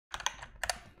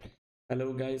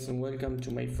Hello guys and welcome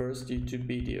to my first YouTube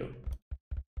video.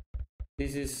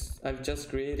 I've just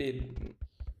created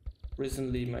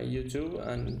recently my YouTube,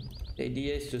 and the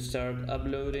idea is to start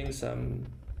uploading some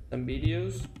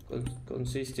videos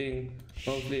consisting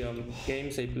mostly of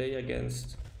games I play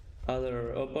against other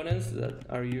opponents that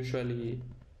are usually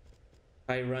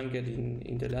high ranked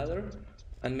in the ladder,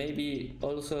 and maybe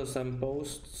also some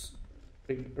posts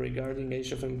regarding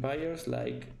Age of Empires,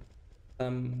 like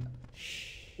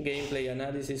gameplay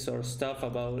analysis or stuff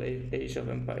about Age of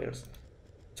Empires.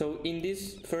 So in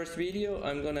this first video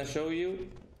I'm gonna show you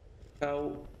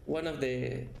how one of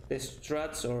the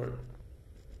strats or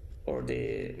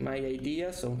my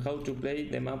ideas on how to play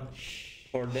the map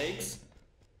for decks.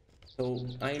 So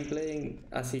I'm playing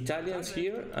as Italians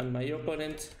here, and my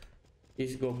opponent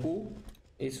is Goku.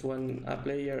 Is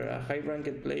a high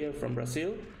ranked player from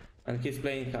Brazil, and he's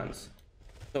playing Hans.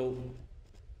 So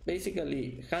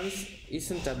basically, Hans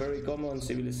isn't a very common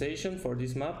civilization for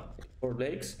this map, for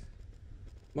lakes.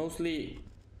 Mostly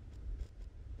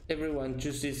everyone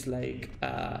chooses like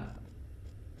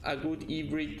a good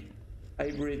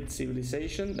hybrid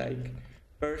civilization, like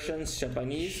Persians,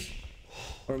 Japanese,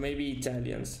 or maybe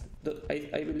Italians.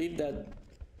 I believe that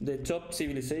the top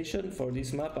civilization for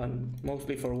this map, and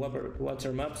mostly for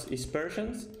water maps, is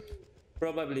Persians.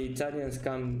 Probably Italians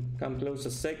come close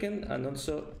as second, and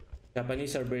also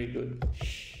Japanese are very good.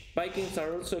 Vikings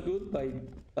are also good,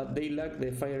 but they lack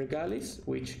the fire galleys,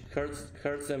 which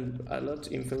hurts them a lot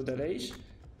in Feudal Age,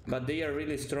 but they are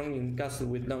really strong in castle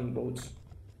with longbows.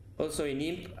 Also in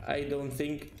Imp, I don't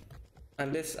think,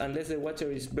 unless the water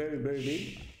is very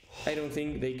big, I don't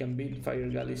think they can beat fire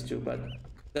galleys too, but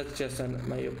that's just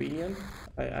my opinion.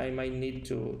 I might need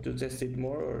to test it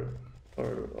more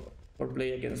or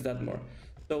play against that more.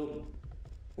 So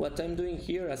what I'm doing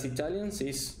here as Italians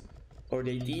is, or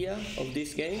the idea of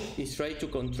this game is, try to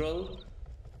control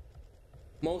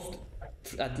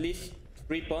at least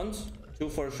 3 pawns, 2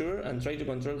 for sure, and try to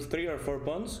control 3 or 4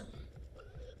 pawns,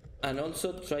 and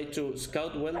also try to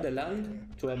scout well the land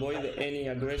to avoid any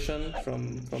aggression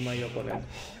from my opponent.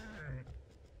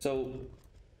 So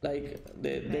like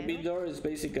the big door is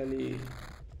basically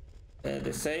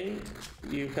the same.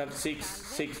 You have six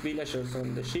villagers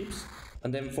on the ships,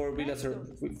 and then four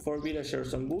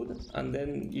villagers on wood, and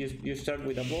then you start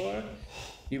with a boar.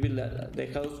 You build the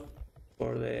house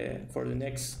for the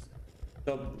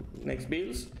next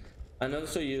builds, and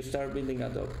also you start building a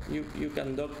dock. You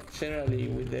can dock generally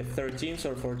with the 13th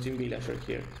or 14th villager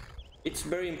here. It's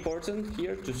very important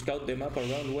here to scout the map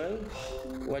around well.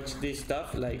 Watch this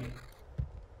stuff, like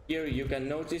here you can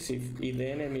notice if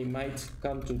the enemy might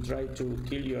come to try to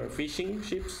kill your fishing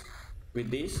ships with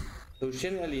this. So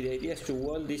generally the idea is to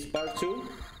wall this part too.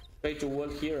 Try to wall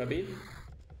here a bit,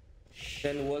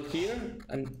 then wall here,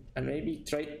 and maybe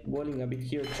try walling a bit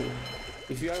here too.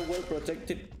 If you are well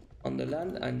protected on the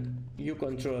land and you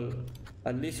control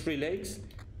at least 3 lakes,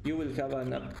 you will have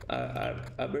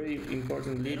a very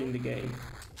important lead in the game.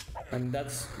 And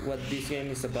that's what this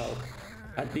game is about,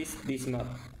 at least this map.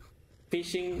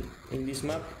 Fishing in this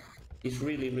map is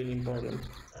really important.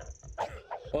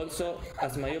 Also,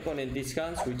 as my opponent is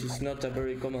Hans, which is not a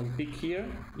very common pick here,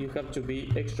 you have to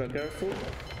be extra careful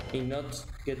in not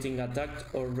getting attacked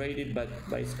or raided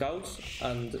by scouts,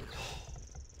 and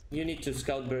you need to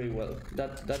scout very well.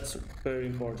 That's very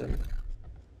important.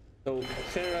 So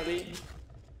generally,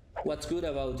 what's good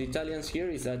about Italians here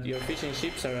is that your fishing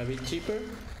ships are a bit cheaper,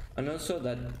 and also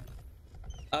that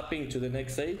upping to the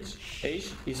next age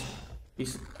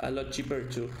is a lot cheaper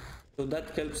too. So that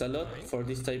helps a lot for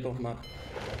this type of map.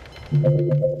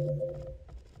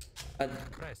 And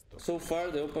so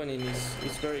far the opening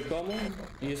is very common.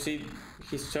 You see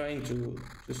he's trying to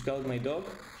scout my dog,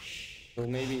 so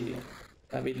maybe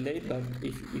a bit late, but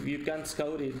if you can't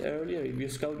scout it earlier, if you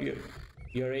scout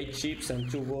your 8 ships and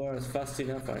 2 boars fast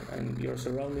enough, and your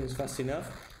surroundings fast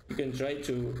enough, you can try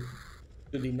to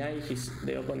deny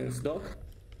the opponent's dog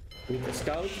with a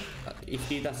scout if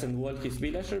he doesn't wall his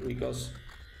villager, because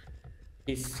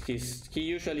he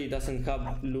usually doesn't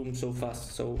have loom so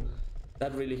fast, so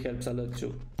that really helps a lot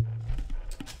too.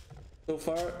 So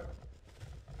far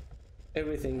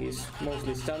everything is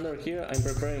mostly standard here. I'm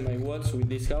preparing my walls with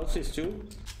these houses too,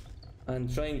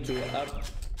 and trying to up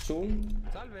soon,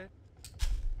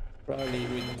 probably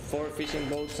with 4 fishing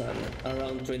boats and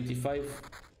around 25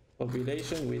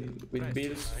 population, with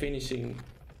builds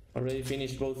already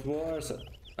finished both wars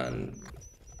and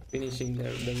finishing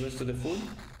the rest of the food.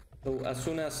 So as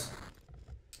soon as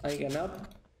I can up,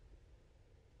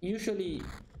 usually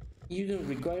you don't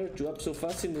require to up so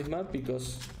fast in this map,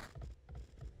 because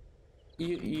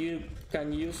you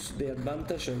can use the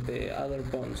advantage of the other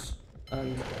pawns.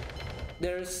 and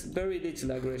there's very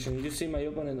little aggression. You see my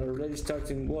opponent already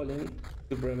starting walling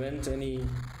to prevent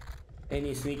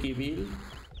any sneaky build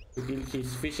to kill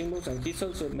his fishing boats, and he's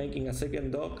also making a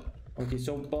second dock on his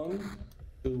own pond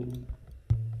to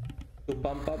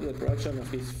pump up the production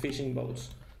of his fishing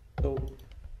boats. So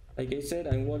like I said,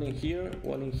 I'm walling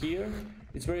here.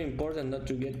 It's very important not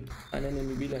to get an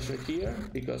enemy villager here,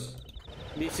 because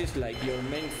this is like your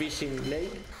main fishing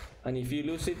lake, and if you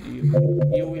lose it, you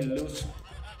will lose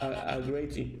a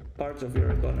great part of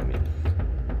your economy.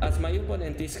 As my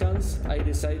opponent is Hans, I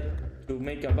decide to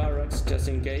make a barracks just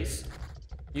in case.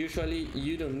 Usually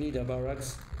you don't need a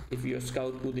barracks if you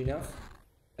scout good enough.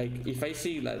 Like if I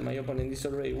see like my opponent is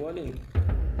already walling,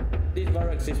 this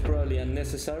barracks is probably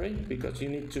unnecessary, because you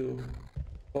need to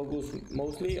focus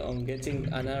mostly on getting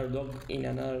another dock in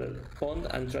another pond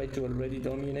and try to already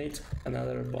dominate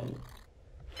another pond.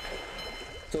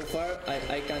 So far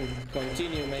I can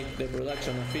continue make the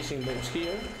production of fishing boats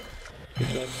here,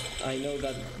 because I know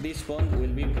that this pond will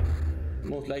be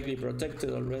most likely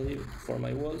protected already for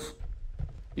my walls.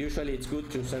 Usually it's good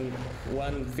to send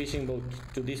one fishing boat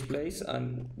to this place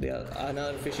and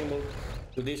another fishing boat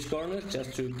to this corner,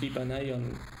 just to keep an eye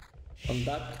on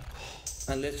that,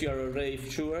 unless you are already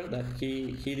sure that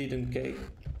he didn't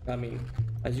come in.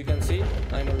 As you can see,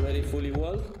 I'm already fully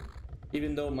walled,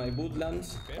 even though my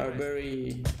woodlands are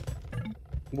very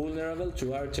vulnerable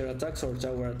to archer attacks or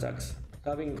tower attacks.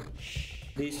 Having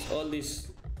all this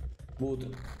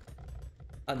wood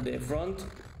at the front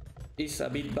is a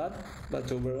bit bad,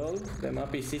 but overall the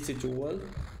map is easy to wall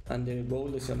and the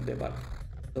goal is on the back.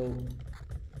 So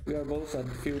we are both at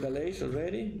feudal age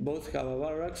already, both have a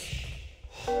barracks.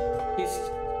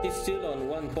 He's still on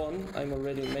one pond. I'm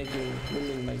already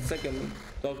building my second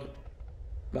dock,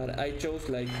 but I chose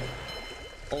like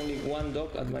only one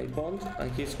dock at my pond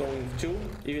and he's going 2,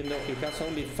 even though he has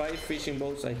only 5 fishing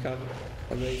boats. I have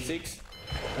already 6,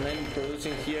 and I'm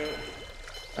producing here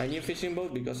a new fishing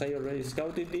boat because I already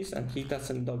scouted this and he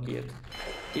doesn't dock yet,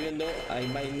 even though I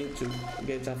might need to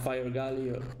get a fire galley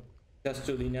or just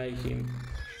to deny him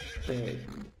a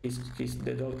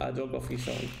dock of his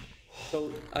own.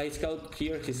 So I scout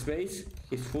here his base.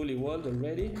 He's fully walled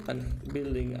already and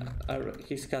building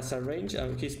his castle range,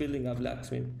 and he's building a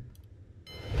blacksmith.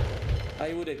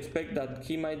 I would expect that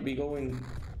he might be going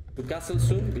to castle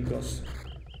soon,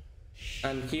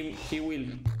 and he will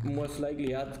most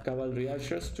likely add cavalry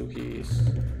archers to his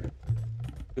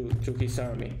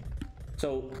army.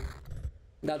 So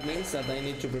that means that I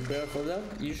need to prepare for that.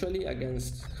 Usually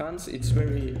against Hans it's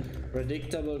very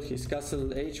predictable. His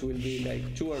castle age will be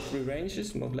like 2 or 3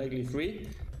 ranges, most likely 3,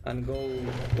 and go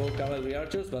cavalry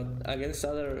archers. But against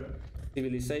other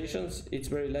civilizations it's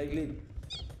very likely,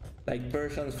 like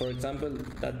Persians for example,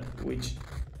 which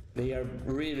they are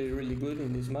really good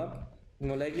in this map,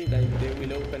 more likely they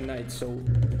will open knights. So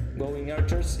going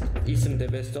archers isn't the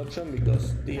best option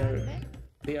because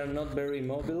they are not very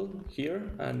mobile here,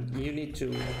 and you need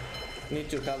to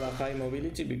have a high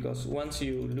mobility, because once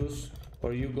you lose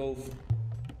or you go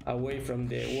away from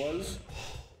the walls,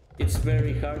 it's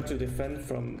very hard to defend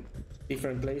from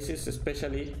different places,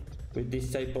 especially with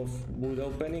this type of wood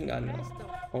opening and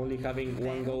only having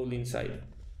one goal inside.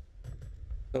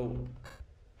 So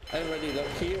I already dock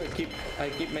here. I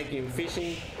keep making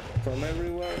fishing from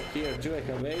everywhere. Here too I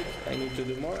have 8. I need to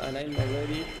do more, and I'm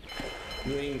already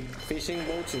doing fishing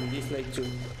boats in this lake too.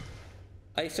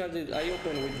 I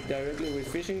opened directly with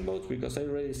fishing boats because I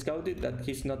already scouted that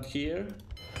he's not here.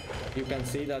 You can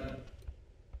see that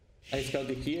I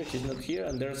scouted here, he's not here,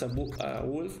 and there's a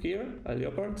wolf here, a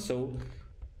leopard, so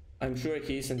I'm sure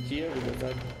he isn't here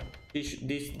because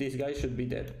this guy should be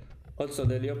dead. Also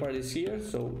the leopard is here,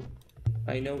 so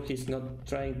I know he's not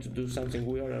trying to do something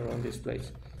weird around this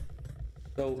place.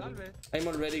 So I'm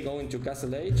already going to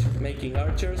castle age, making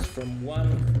archers from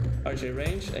 1 archer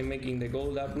range. I'm making the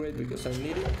gold upgrade because I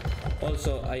need it.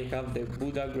 Also I have the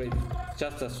wood upgrade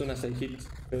just as soon as I hit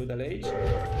feudal age,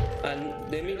 and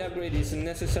the meat upgrade is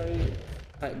necessary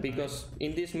because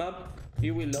in this map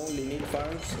you will only need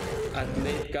farms at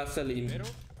late castle.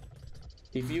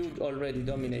 If you already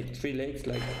dominate 3 lakes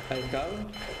like I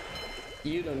have,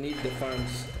 you don't need the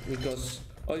farms because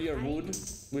all your wood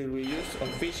will be used on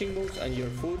fishing boats and your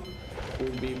food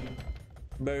will be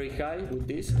very high with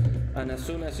this. And as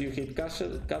soon as you hit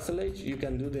castle age, you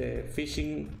can do the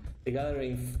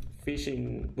gathering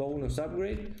fishing bonus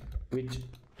upgrade, which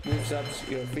boosts up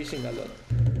your fishing a lot.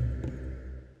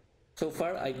 So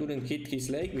far I couldn't hit his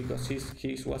lake because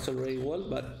his was already walled,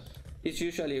 but it's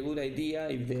usually a good idea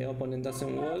if the opponent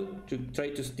doesn't wall to try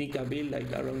to sneak a build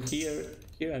like around here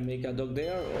and make a dock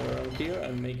there, or around here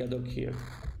and make a dock here.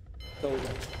 So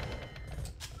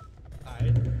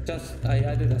Just I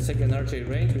added a second archery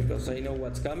range because I know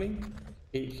what's coming.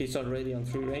 He's already on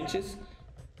 3 ranges.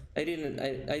 I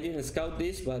didn't scout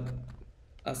this, but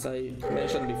as I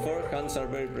mentioned before, Hans are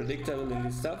very predictable in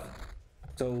this stuff.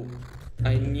 So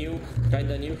I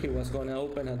kinda knew he was gonna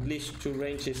open at least 2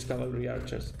 ranges cavalry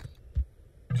archers.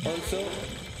 Also,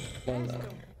 well,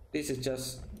 this is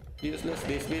just useless.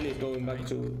 This bill is going back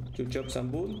to chop some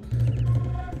bull.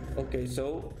 Okay,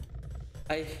 so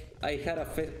I had a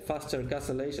faster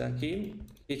castle age than him.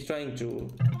 He's trying to...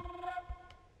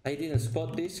 I didn't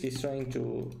spot this. He's trying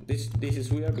to... This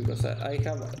is weird because I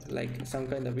have like some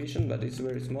kind of vision, but it's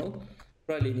very small.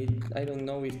 Probably need... I don't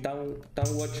know if town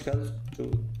watch helps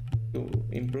to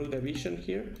improve the vision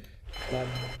here, but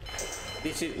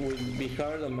this will be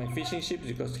hard on my fishing ships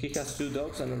because he has 2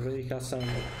 dogs and already has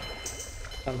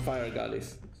some fire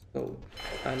galleys. So,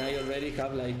 and I already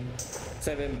have like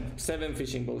seven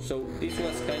fishing boats. So this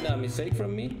was kind of a mistake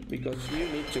from me because you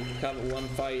need to have 1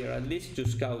 fire at least to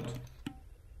scout.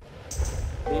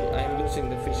 I'm losing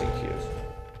the fishing here.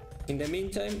 In the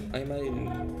meantime, I'm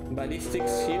adding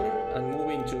ballistics here and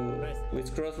moving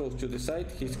with crossbows to the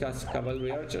side. He has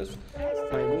cavalry archers.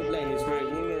 My wood line is very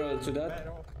vulnerable to that.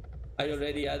 I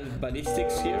already added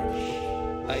ballistics here.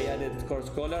 I added horse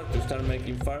collar to start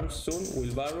making farms soon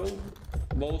with barrow,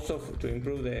 both to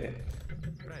improve the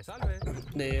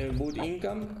wood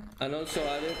income, and also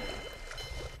added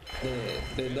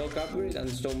the dog upgrade and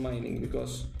stone mining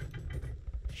because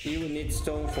you will need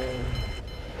stone for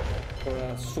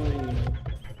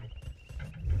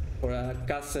a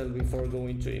castle before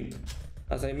going to imp.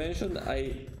 As I mentioned,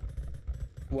 I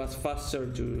was faster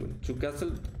to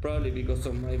castle probably because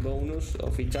of my bonus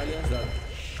of Italians that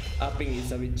upping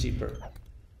is a bit cheaper.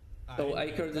 So I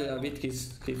hurted a bit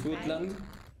his woodland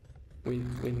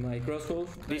with my crossbows.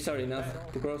 These are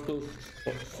enough crossbows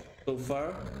so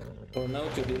far for now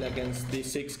to deal against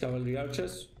these 6 cavalry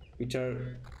archers, which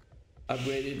are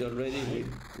upgraded already.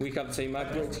 We have same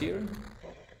upgrades here.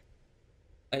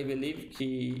 I believe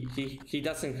he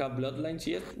doesn't have bloodlines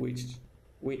yet, which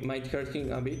might hurt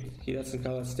him a bit. He doesn't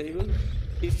have a stable.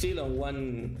 He's still on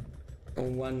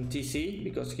one TC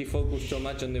because he focused so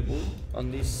much on the wood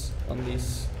on this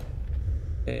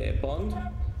pond.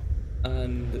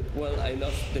 And well, I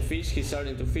lost the fish. He's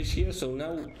starting to fish here, so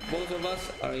now both of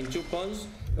us are in 2 ponds.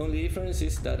 The only difference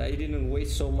is that I didn't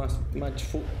waste so much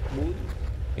wood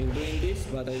in doing this,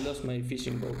 but I lost my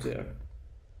fishing boat there.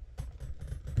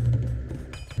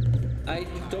 I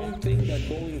don't think that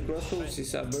going crossbows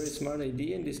is a very smart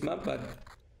idea in this map, but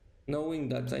knowing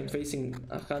that I'm facing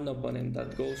a hand opponent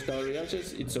that goes cavalry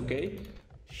archers, it's okay.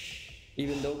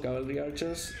 Even though cavalry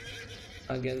archers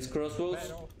against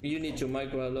crossbows, you need to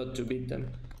micro a lot to beat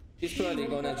them. He's probably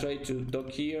gonna try to dock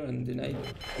here and deny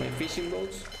my fishing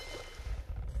boats.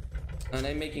 And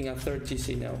I'm making a 3rd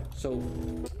TC now, so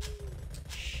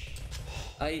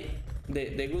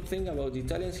the good thing about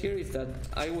Italians here is that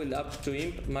I will up to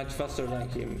imp much faster than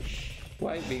him.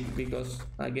 Why? Because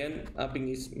again, upping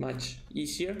is much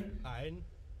easier.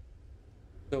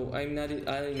 So I'm not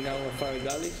adding now a fire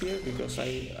galley here because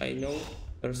I know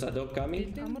there's a dog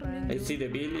coming. I see the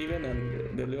bill even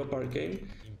and the leopard came.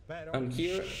 And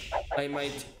here I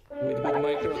might with good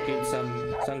micro kill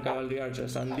some cavalry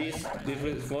archers, and this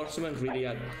reinforcement really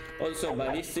add. Also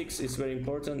ballistics is very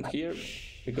important here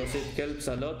because it helps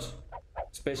a lot,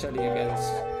 especially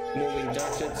against moving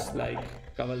targets like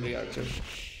cavalry archers.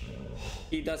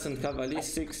 He doesn't have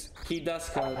ballistics. He does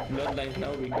have bloodlines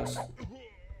now because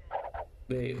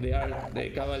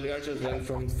the cavalry archers went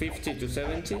from 50 to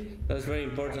 70. That's very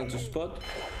important to spot.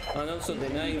 And also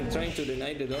trying to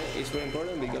deny the dog is very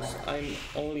important because I'm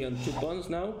only on 2 pawns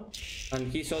now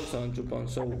and he's also on 2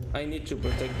 pawns, so I need to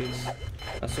protect this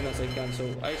as soon as I can.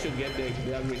 So I should get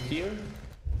the upgrade here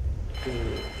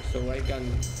so I can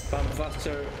pump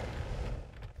faster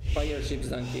fire ships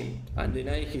than him and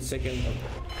deny his second dog.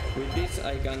 With this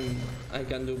I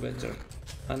can do better.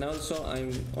 And also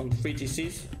I'm on 3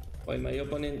 TCs while my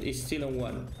opponent is still on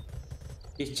 1.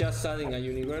 He's just adding a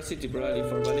university probably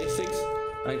for ballistics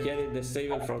and he added the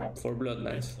stable for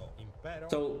bloodlines.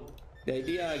 So the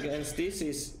idea against this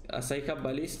is, as I have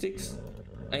ballistics,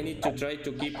 I need to try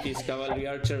to keep his cavalry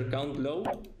archer count low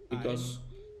because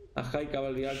a high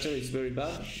cavalry archer is very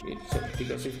bad.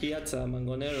 Because if he adds a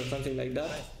mangoner or something like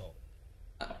that,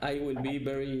 I will be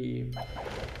very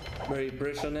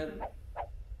pressured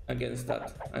against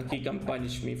that and he can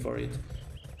punish me for it.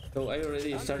 So I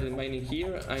already started mining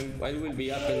here. I will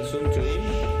be up and soon to imp,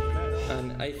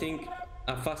 and I think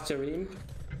a faster imp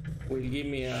will give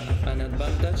me an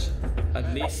advantage,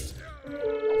 at least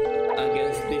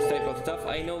against this type of stuff.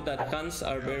 I know that Huns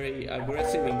are very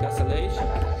aggressive in Castle Age,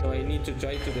 so I need to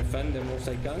try to defend the most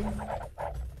I can.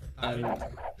 And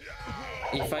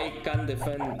if I can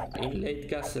defend in late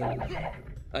castle,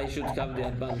 I should have the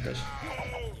advantage.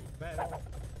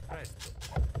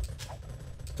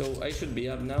 So I should be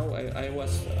up now. I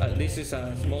was this is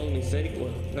a small mistake,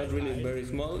 well, not really very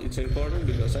small. It's important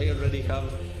because I already have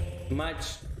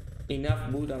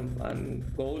enough wood and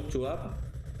gold to up,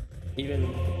 even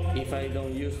if I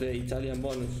don't use the Italian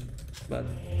bonus. But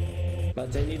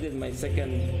I needed my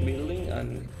second building,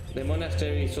 and the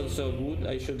monastery is also good.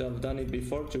 I should have done it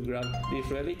before to grab these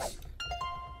relics.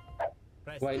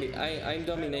 While I'm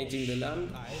dominating the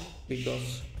land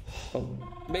because of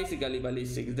basically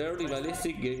ballistic. The early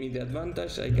ballistic gave me the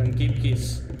advantage. I can keep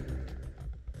his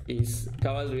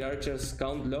cavalry archers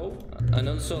count low, and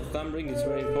also thumbring is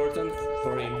very important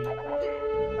for him.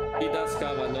 He does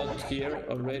have a lot here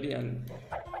already, and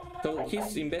so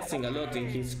he's investing a lot in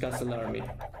his castle army,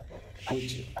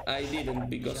 which I didn't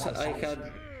because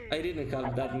I didn't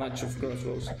have that much of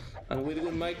crossbows. And with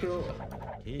good micro,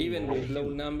 even with low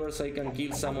numbers, I can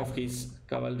kill some of his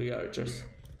cavalry archers.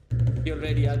 He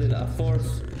already added a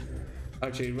 4th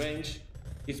archery range.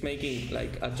 He's making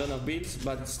like a ton of builds,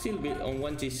 but still on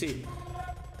 1 TC.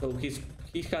 So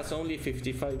he has only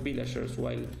 55 villagers,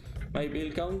 while my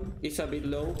build count is a bit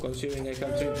low considering I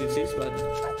have 3 TCs, but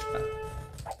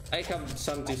I have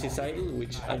some TCs idle,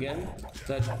 which again,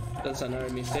 that's another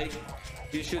mistake.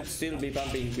 You should still be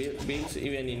pumping builds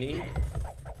even in ink.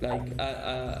 Like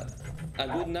a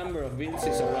good number of builds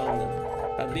is around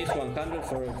at least 100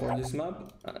 for this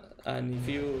map, and if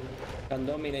you can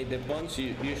dominate the ponds,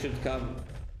 you should have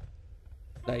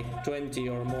like 20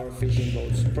 or more fishing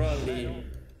boats, probably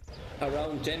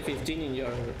around 10-15 in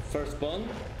your first pond,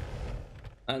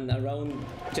 and around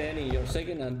 10 in your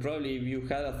second, and probably if you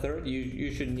had a third,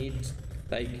 you should need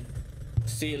like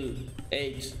still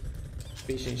 8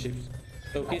 fishing ships.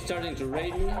 So he's starting to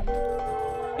raid me.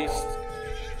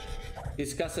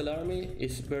 His castle army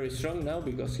is very strong now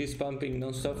because he's pumping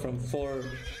non-stop from 4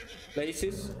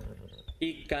 places.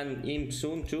 He can imp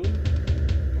soon too,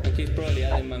 and he's probably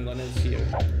adding mangonels here.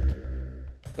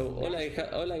 So all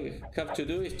I have to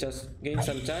do is just gain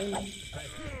some time,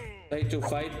 try to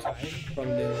fight from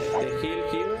the hill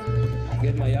here,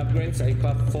 get my upgrades. I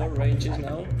have 4 ranges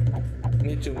now.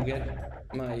 Need to get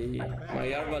my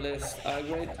Arbalest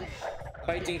upgrade.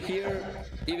 Fighting here,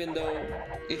 even though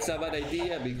it's a bad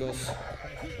idea because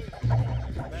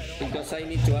I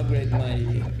need to upgrade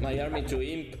my army to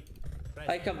imp.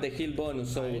 I have the heal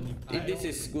bonus, so this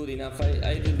is good enough.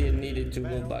 I didn't need it to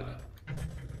go back.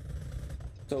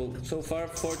 So far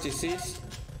 46.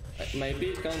 My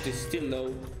build count is still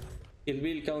low. His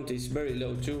build count is very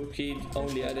low too. He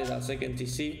only added a 2nd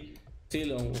TC.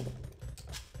 Still on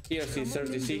here's his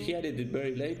 3rd TC. He added it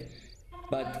very late,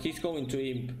 but he's going to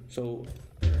imp. So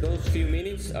those few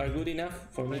minutes are good enough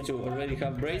for me to already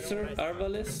have Bracer,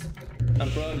 Arbalest,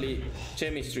 and probably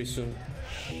Chemistry soon.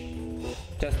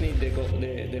 Just need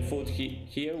the food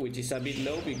here, which is a bit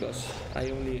low because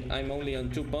I'm only on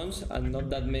 2 ponds and not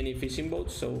that many fishing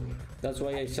boats, so that's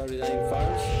why I started adding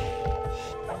farms.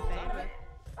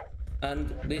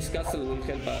 And this castle will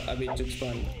help a bit to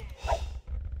expand.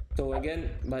 So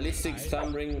again, ballistics,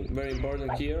 thumbring, very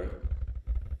important here.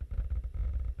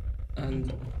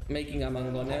 And making a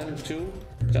mangonel too,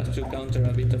 just to counter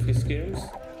a bit of his skirms.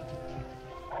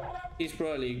 He's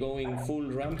probably going full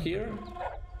ramp here.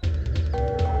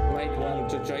 Might want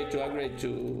to try to upgrade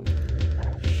to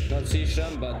not siege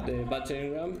ram but the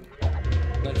battering ram.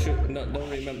 Not sure, don't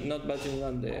remember, not battering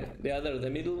ram, the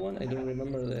middle one. I don't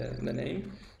remember the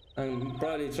name. I'm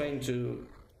probably trying to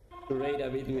raid a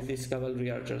bit with his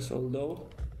cavalry archers, although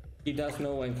he does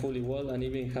know I'm fully walled and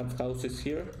even have houses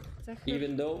here.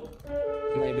 Even though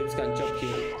my builds can chop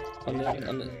here.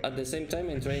 At the same time,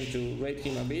 I'm trying to raid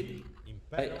him a bit.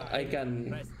 I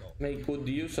can make good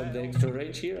use of the extra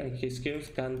range here, and his skills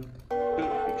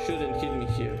shouldn't hit me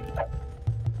here.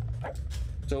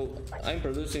 So I'm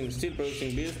still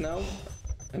producing builds now.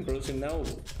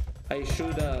 I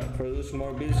should produce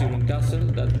more builds during castle.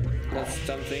 That's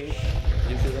something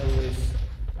you should always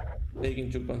take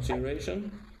into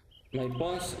consideration. My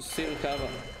pawns still have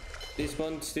this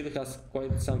pond still has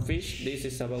quite some fish. This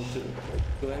is about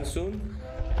to end soon.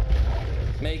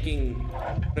 Making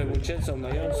trebuchets of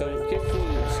my own, so keep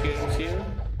full skills here.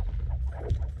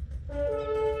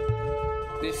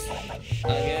 This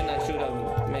again, I should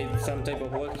have made some type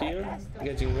of wall here,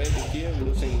 getting ready here,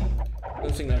 losing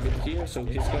a bit here, so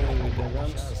he's going with the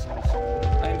ramps.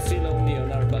 I'm still only on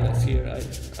Arbalest here.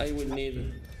 I will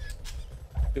need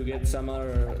to get some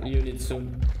other units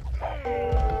soon.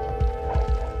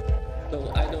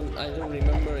 So I don't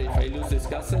remember if I lose this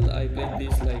castle. I played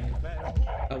this like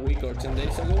a week or 10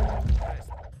 days ago.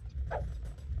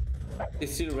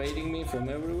 He's still raiding me from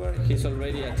everywhere. He's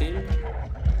already a team.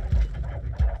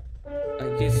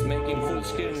 And he's making full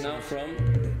skirm now from...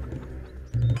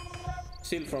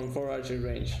 Still from 4 archer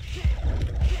range.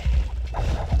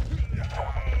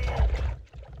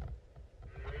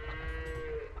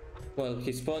 Well,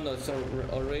 his spawn has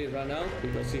already run out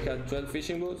because he had 12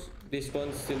 fishing boats. This spawn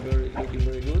is still looking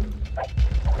very good.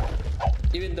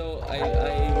 Even though I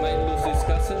might lose this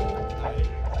castle,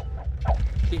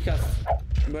 he has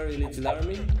very little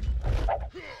army.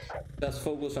 Just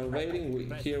focus on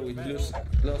raiding. Here we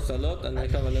lost a lot, and I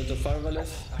have a lot of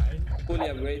arbalest. Fully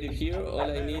upgraded here. All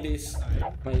I need is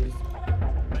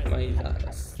my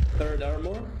third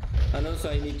armor, and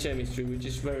also I need chemistry, which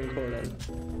is very important.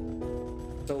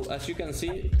 So as you can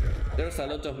see, there's a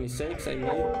lot of mistakes I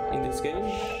made in this game,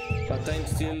 but I'm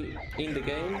still in the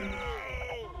game,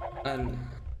 and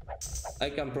I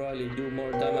can probably do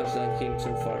more damage than him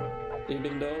so far,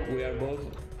 even though we are both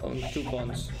on 2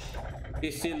 pawns. He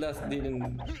still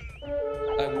didn't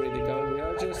upgrade the cavalry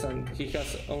archers, and he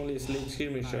has only slave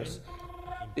skirmishers.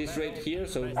 This raid here,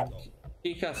 so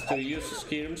he has to use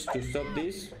skirms to stop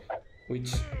this,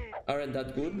 which aren't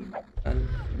that good, and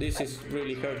this is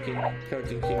really hurting him.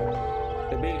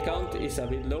 The build count is a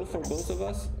bit low for both of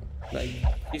us. Like,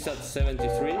 he's at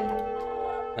 73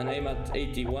 and I'm at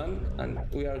 81, and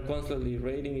we are constantly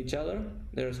raiding each other.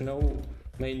 There's no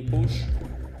main push,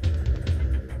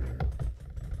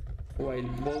 while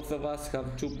both of us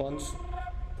have 2 pawns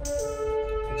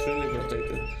extremely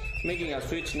protected. Making a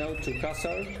switch now to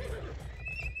Hussar,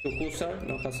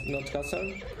 not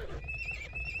Hussar,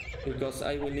 because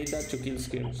I will need that to kill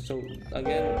skirms. So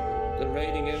again, the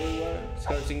raiding everywhere is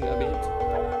hurting a bit.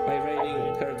 My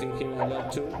raiding hurting him a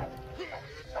lot too.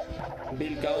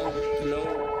 Build count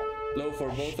low for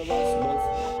both of us,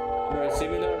 both very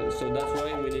similar, so that's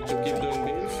why we need to keep doing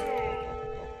builds.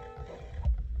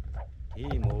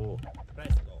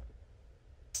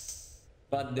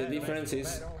 But the difference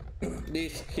is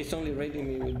he's only raiding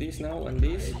me with this now and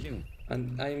this,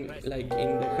 and I'm like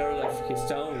in the heart of his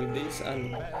town with this,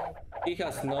 and he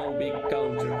has no big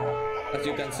counter. As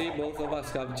you can see, both of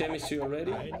us have chemistry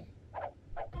already.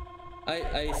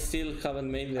 I still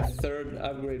haven't made the 3rd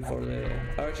upgrade for the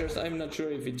archers. I'm not sure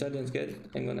if Italians get it.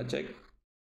 I'm gonna check.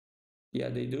 Yeah,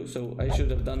 they do, so I should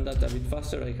have done that a bit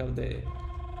faster. I have the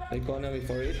economy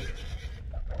for it.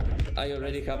 I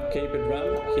already have Capoch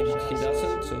Ram, he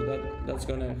doesn't, so that's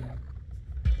gonna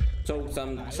show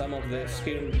some of the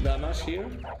skirm damage here.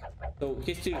 So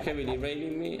he's still heavily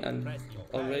raiding me and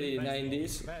already denying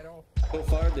this. So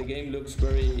far the game looks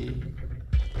very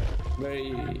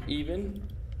even,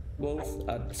 both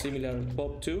at similar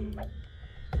pop 2,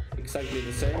 exactly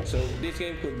the same, so this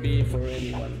game could be for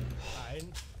anyone.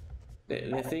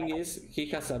 The thing is, he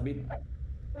has a bit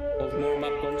of more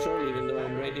map control, even though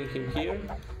I'm raiding him here,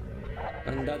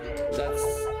 and that's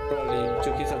probably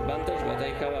to his advantage, but I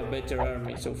have a better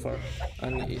army so far,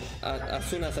 and as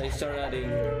soon as I start adding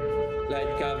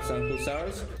light cabs and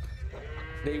hussars,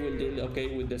 they will deal okay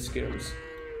with the skirms.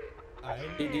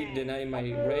 He did deny my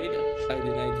raid, I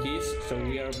denied his, so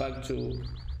we are back to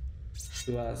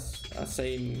a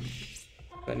same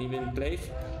an even place.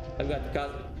 I've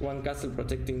got one castle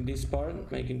protecting this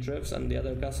part, making trebs, and the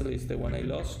other castle is the one I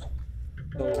lost.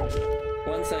 So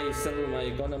once I settle my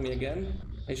economy again,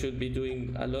 I should be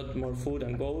doing a lot more food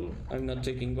and gold. I'm not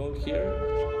taking gold here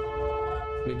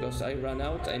because I ran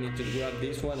out. I need to grab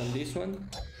this one and this one.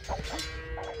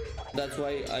 That's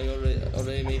why I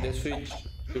already made a switch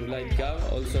to light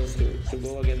cav, also to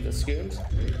go against the skirms.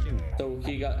 So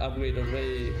he got upgrade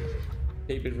already,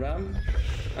 Capoch Ram,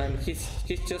 and he's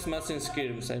just massing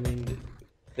skirms. I mean,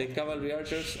 the cavalry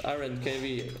archers aren't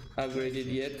heavy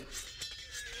upgraded yet.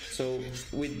 So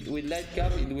with light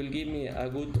cav, it will give me a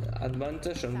good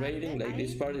advantage on raiding. Like,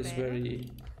 this part is very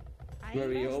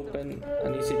open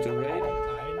and easy to raid,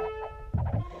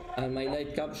 and my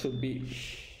light cav should be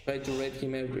try to raid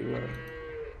him everywhere.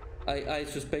 I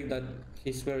suspect that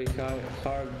he's very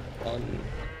hard on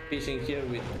fishing here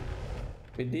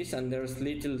with this, and there's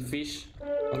little fish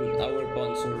on our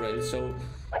ponds already. So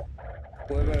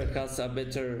whoever has a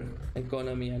better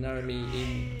economy and army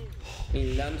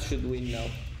in land should win now.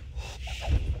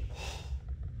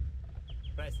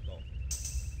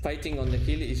 Fighting on the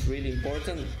hill is really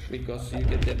important because you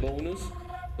get the bonus,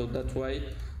 so that's why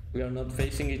we are not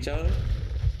facing each other.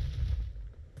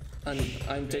 And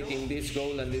I'm taking this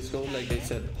gold and this gold, like I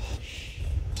said.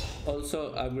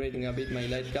 Also upgrading a bit my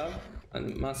light cav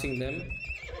and massing them.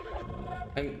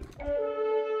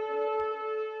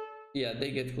 Yeah,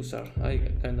 they get Hussar. I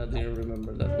kinda didn't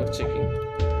remember that while checking.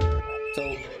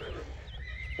 So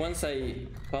once I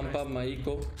pump up my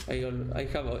eco, I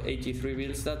have 83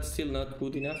 builds. That's still not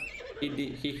good enough.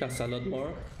 He has a lot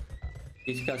more.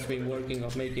 He has been working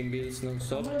on making builds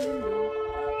non-stop.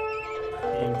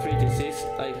 From 3 TCs,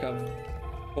 I have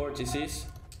 4 TCs,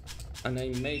 and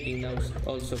I'm making now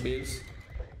also builds.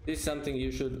 This is something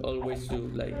you should always do,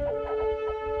 like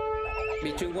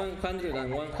between 100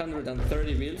 and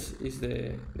 130 builds is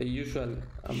the usual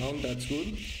amount. That's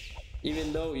good.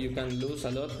 Even though you can lose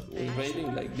a lot with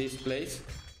raiding, like this place,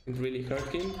 it really hurt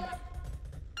him.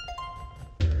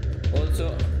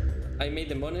 Also, I made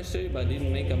the monastery but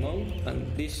didn't make a monk,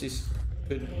 and this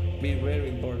should be very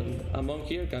important. A monk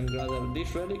here can gather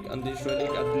this relic and this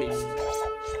relic at least.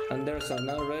 And there's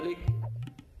another relic.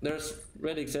 There's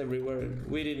relics everywhere.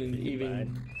 He didn't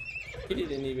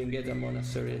even get a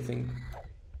monastery, I think.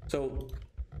 So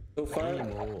far,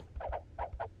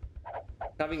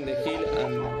 having the heal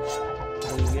and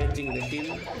getting the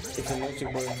heal is the most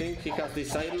important thing. He has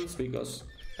these idols because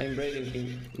I'm raiding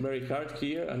him very hard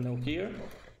here and now here.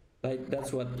 Like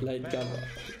that's what light cap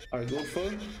are good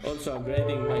for. Also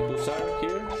upgrading my Hussar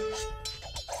here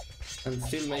and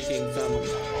still making some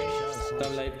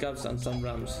light caps and some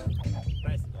rams.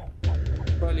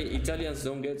 Probably Italians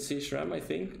don't get siege ram, I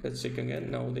think. Let's check again.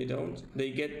 No, they don't.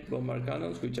 They get bombard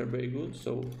cannons, which are very good.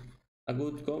 So a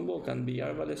good combo can be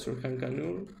Arbalest or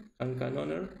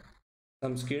Cannoner,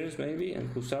 some skirms maybe, and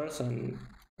Hussars and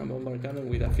bombard cannon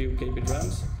with a few KP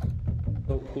rams.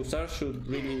 So Hussar should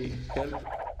really help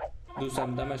do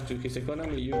some damage to his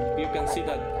economy. You can see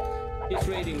that he's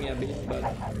raiding me a bit, but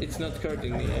it's not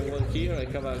hurting me. And well, here I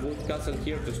have a good castle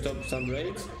here to stop some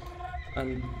raids,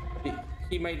 and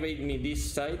he might raid me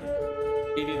this side.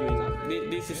 He did win.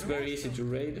 This is very easy to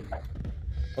raid.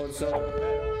 Also,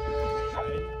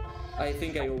 I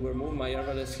think I overmoved my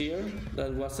Arbalest here.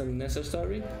 That wasn't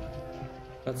necessary.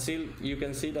 But still, you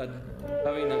can see that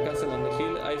having a castle on the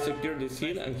hill, I secured this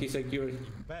hill and he secured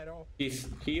his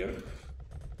here.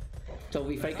 So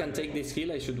if I can take this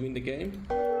hill, I should win the game.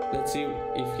 Let's see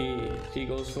if he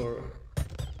goes for...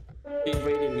 He's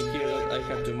raiding me here, that I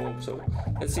have to move. So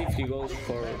let's see if he goes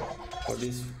for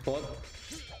this spot.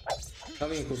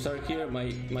 Having Hussar here,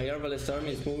 my Arbalest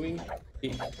army is moving.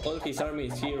 All his army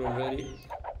is here already.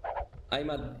 I'm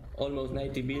at almost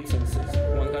 90 builds and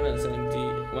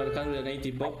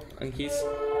 180 pop, and he's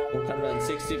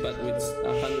 160 but with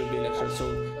 100 villagers, so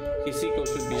his eco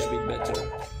should be a bit better.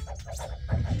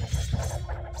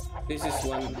 This is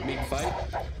one big fight.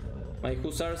 My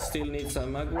Hussar still needs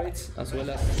some upgrades as well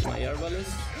as my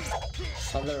Arbalest.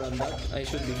 Other than that, I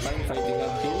should be fine fighting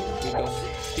uphill because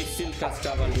he still has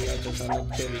cavalry archers and not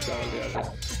heavy cavalry archers.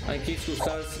 And his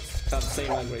Hussars have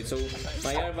same upgrade, so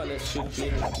my Arbalest should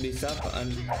clean this up,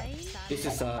 and this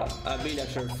is a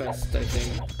villager fest, I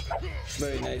think.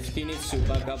 Very nice. He needs to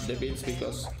back up the builds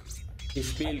because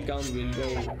his build count will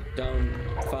go down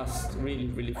fast,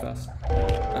 really fast.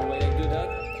 And when I do that,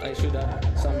 I should add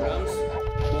some rams.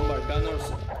 Bombard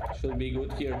cannons should be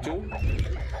good here too,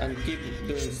 and keep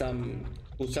doing some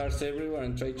Hussars everywhere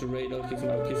and try to raid all his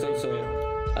mount. He's also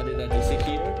added a DC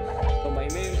here. So my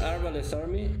main Arbalest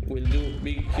army will do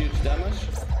huge damage,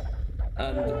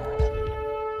 and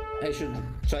I should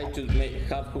try to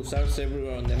have Hussars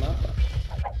everywhere on the map,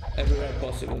 everywhere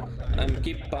possible, and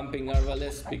keep pumping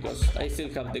Arbalest because I still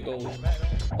have the goal.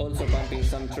 Also pumping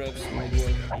some traps might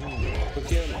work. So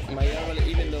here my Arbalest,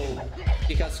 even though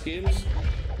he has skills,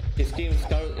 his skill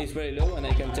is very low and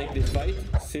I can take this fight.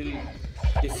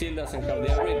 He still doesn't have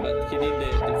the upgrade, but he did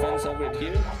the defense upgrade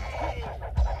here.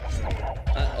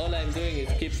 And all I'm doing is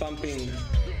keep pumping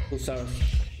Hussars.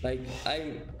 Like,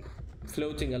 I'm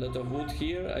floating a lot of wood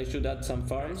here. I should add some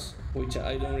farms, which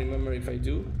I don't remember if I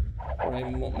do, or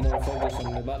I'm more focused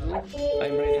on the battle.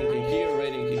 I'm raiding him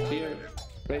here,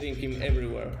 raiding him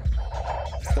everywhere.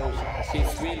 So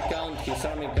his build count, his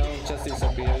army count just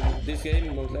disappeared. This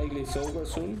game most likely is over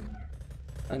soon,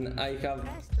 and I have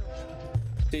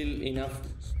still enough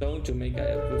stone to make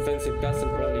a defensive castle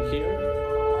probably here,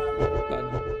 but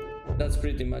that's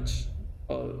pretty much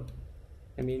all.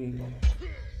 I mean,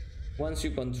 once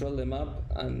you control the map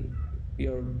and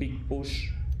your big push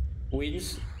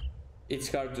wins, it's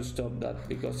hard to stop that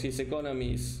because his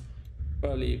economy is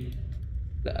probably,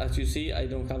 as you see, I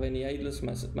don't have any idols.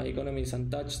 My economy is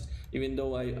untouched, even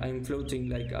though I'm floating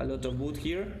like a lot of wood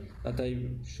here that I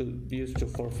should use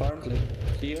for farms, like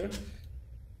here.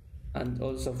 And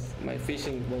also my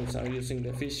fishing boats are using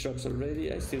the fish traps already.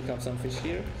 I still have some fish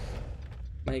here.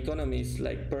 My economy is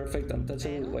like perfect,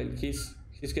 untouchable, while he's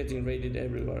getting raided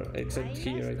everywhere except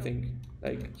here, I think.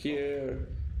 Like here,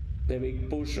 the big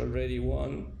push already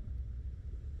won.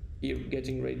 Here,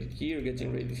 getting raided here,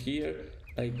 getting raided here.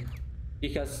 Like, he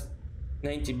has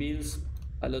 90 bills,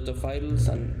 a lot of idols,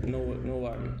 and no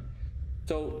army.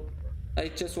 So I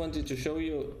just wanted to show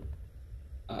you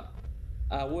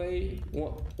a way,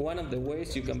 one of the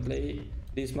ways you can play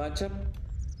this matchup.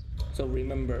 So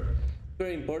remember,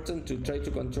 very important to try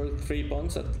to control 3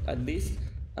 pawns at least,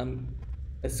 and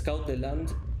scout the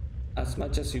land as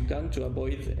much as you can to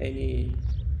avoid any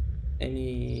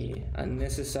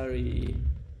unnecessary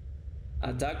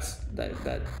attacks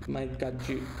that might catch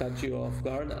you off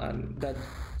guard, and that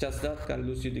can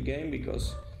lose you the game,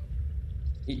 because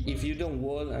if you don't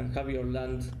wall and have your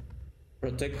land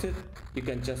protected, you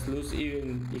can just lose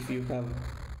even if you have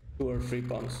 2 or 3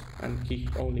 pawns and he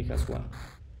only has 1.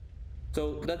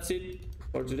 So that's it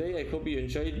for today. I hope you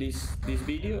enjoyed this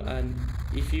video, and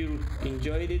if you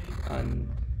enjoyed it and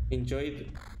enjoyed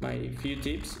my few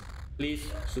tips, please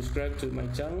subscribe to my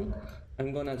channel.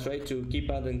 I'm gonna try to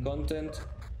keep adding content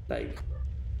like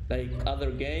other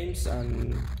games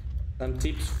and some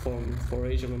tips for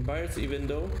Age of Empires, even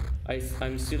though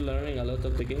I'm still learning a lot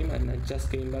of the game, and I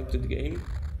just came back to the game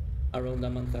around a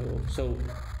month ago. So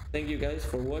thank you guys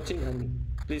for watching, and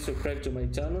please subscribe to my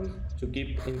channel to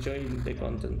keep enjoying the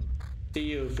content. See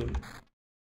you soon.